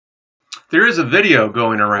There is a video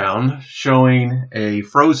going around showing a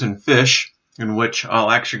frozen fish, in which I'm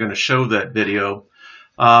actually going to show that video,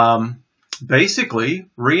 basically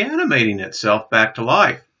reanimating itself back to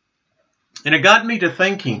life. And it got me to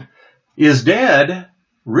thinking, is dead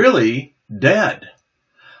really dead?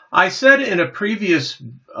 I said in a previous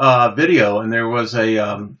video, and there was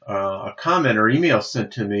a comment or email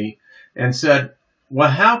sent to me and said, well,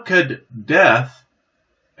 how could death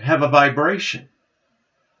have a vibration?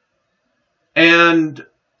 And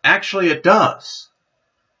actually it does.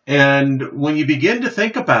 And when you begin to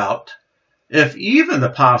think about if even the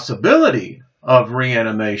possibility of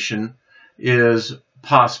reanimation is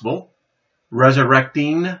possible,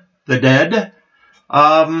 resurrecting the dead,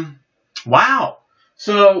 wow.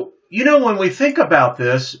 So, when we think about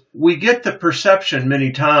this, we get the perception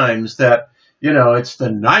many times that, it's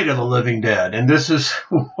the night of the living dead. And this is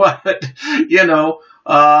what,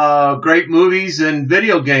 great movies and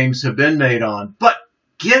video games have been made on. But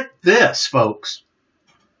get this, folks.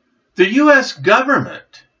 The U.S.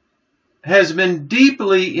 government has been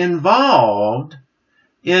deeply involved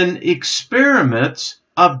in experiments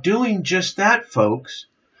of doing just that, folks.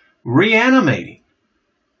 Reanimating.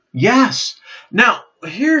 Yes. Now,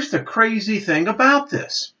 here's the crazy thing about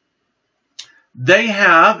this. They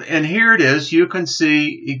have, and here it is, you can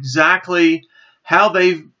see exactly how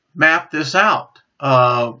they've mapped this out.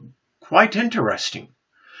 Quite interesting.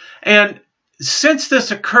 And since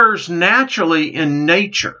this occurs naturally in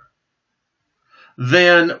nature,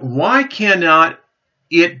 then why cannot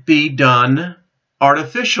it be done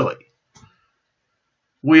artificially?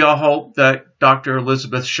 We all hope that Dr.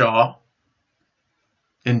 Elizabeth Shaw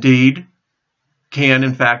indeed can,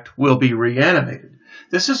 in fact, will be reanimated.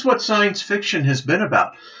 This is what science fiction has been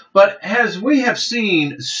about. But as we have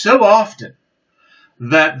seen so often,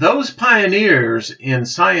 that those pioneers in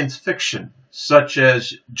science fiction, such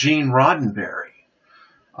as Gene Roddenberry,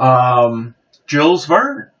 Jules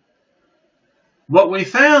Verne, what we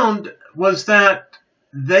found was that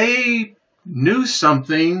they knew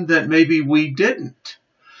something that maybe we didn't.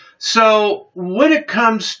 So when it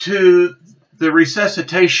comes to the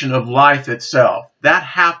resuscitation of life itself, that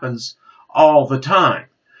happens all the time.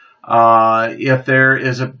 If there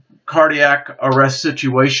is a cardiac arrest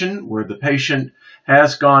situation where the patient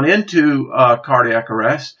has gone into cardiac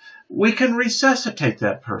arrest, we can resuscitate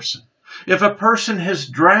that person. If a person has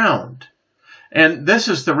drowned, and this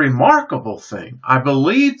is the remarkable thing, I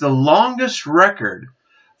believe the longest record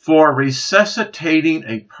for resuscitating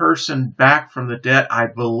a person back from the dead, I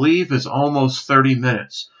believe, is almost 30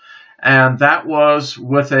 minutes. And that was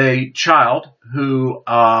with a child who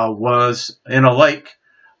was in a lake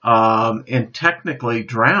and technically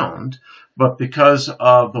drowned, but because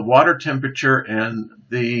of the water temperature and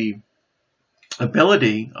the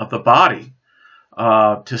ability of the body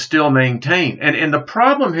to still maintain. And the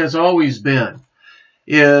problem has always been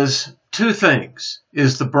is two things,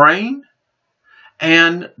 is the brain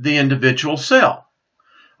and the individual cell.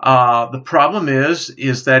 The problem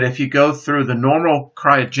is that if you go through the normal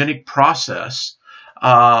cryogenic process,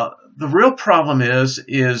 the real problem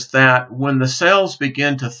is that when the cells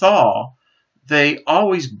begin to thaw, they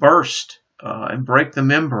always burst and break the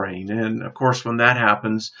membrane. And of course, when that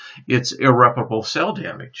happens, it's irreparable cell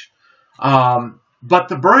damage. But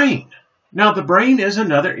the brain, now the brain is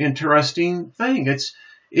another interesting thing.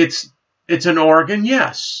 It's an organ,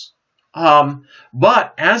 yes.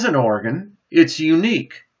 But as an organ, it's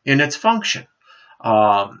unique in its function.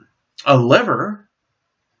 A liver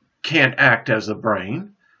can't act as a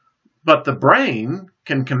brain, but the brain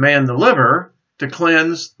can command the liver to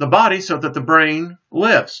cleanse the body so that the brain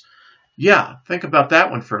lives. Yeah, think about that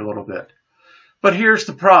one for a little bit. But here's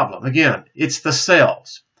the problem. Again, it's the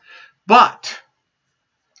cells.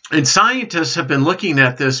 And scientists have been looking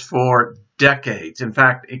at this for decades. In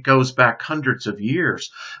fact, it goes back hundreds of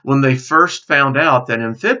years when they first found out that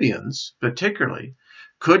amphibians, particularly,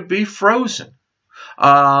 could be frozen.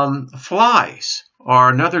 Flies are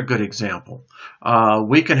another good example.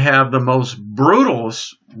 We can have the most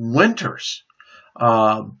brutalest winters,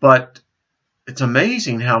 but it's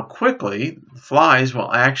amazing how quickly flies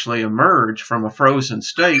will actually emerge from a frozen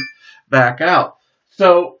state back out.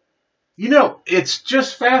 So, it's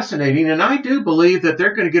just fascinating, and I do believe that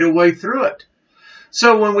they're going to get a way through it.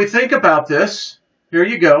 So when we think about this, here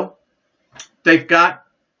you go. They've got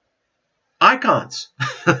icons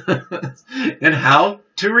and how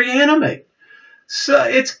to reanimate. So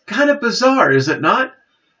it's kind of bizarre, is it not?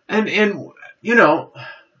 And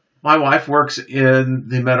my wife works in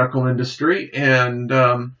the medical industry, and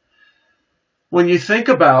when you think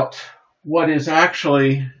about what is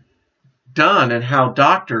actually done and how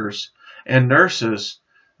doctors and nurses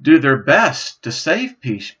do their best to save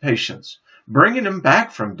patients, bringing them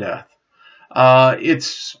back from death.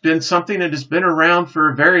 It's been something that has been around for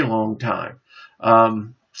a very long time.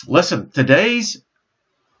 Listen, today's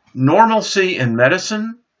normalcy in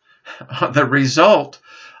medicine, the result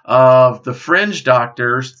of the fringe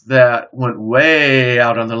doctors that went way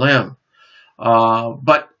out on the limb.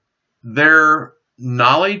 But their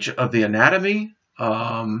knowledge of the anatomy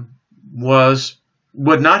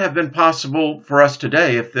would not have been possible for us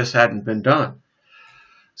today if this hadn't been done.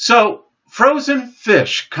 So frozen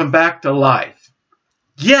fish come back to life.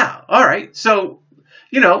 Yeah, all right. So,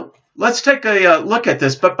 let's take a look at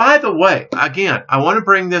this. But by the way, again, I want to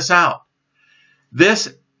bring this out.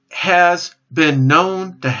 This has been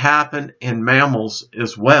known to happen in mammals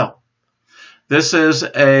as well. This is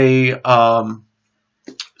a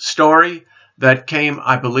story that came,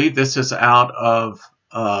 I believe this is out of,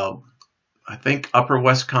 I think, upper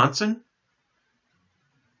Wisconsin,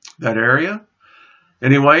 that area.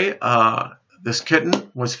 Anyway, this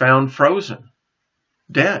kitten was found frozen,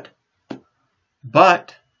 dead,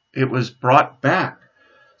 but it was brought back.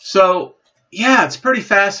 So, yeah, it's pretty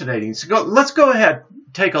fascinating. So let's go ahead,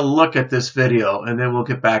 take a look at this video, and then we'll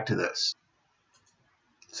get back to this.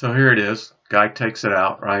 So here it is. Guy takes it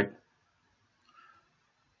out, right?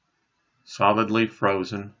 Solidly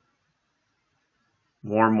frozen.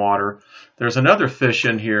 Warm water. There's another fish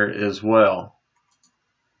in here as well.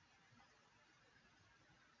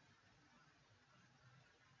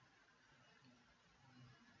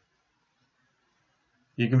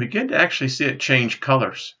 You can begin to actually see it change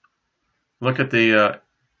colors. Look at the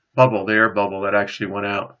bubble, the air bubble that actually went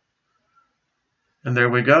out. And there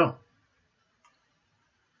we go.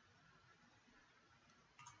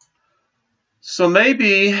 So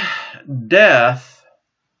maybe death,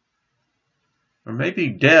 or maybe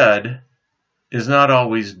dead, is not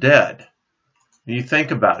always dead. You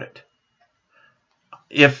think about it.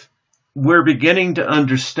 If we're beginning to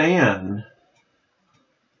understand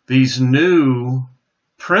these new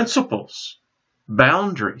principles,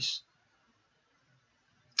 boundaries.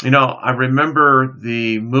 I remember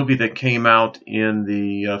the movie that came out in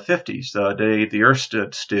the 50s, the day the Earth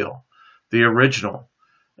stood still, the original.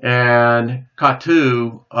 And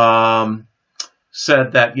Katu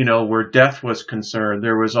said that, where death was concerned,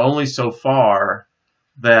 there was only so far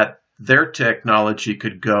that their technology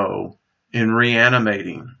could go in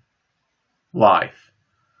reanimating life.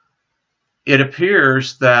 It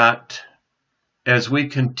appears that as we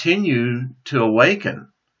continue to awaken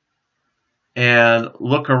and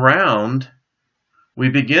look around, we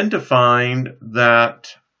begin to find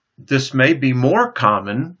that this may be more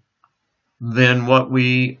common than what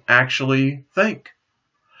we actually think.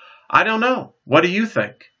 I don't know. What do you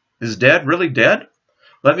think? Is dead really dead?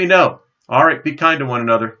 Let me know. All right, be kind to one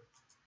another.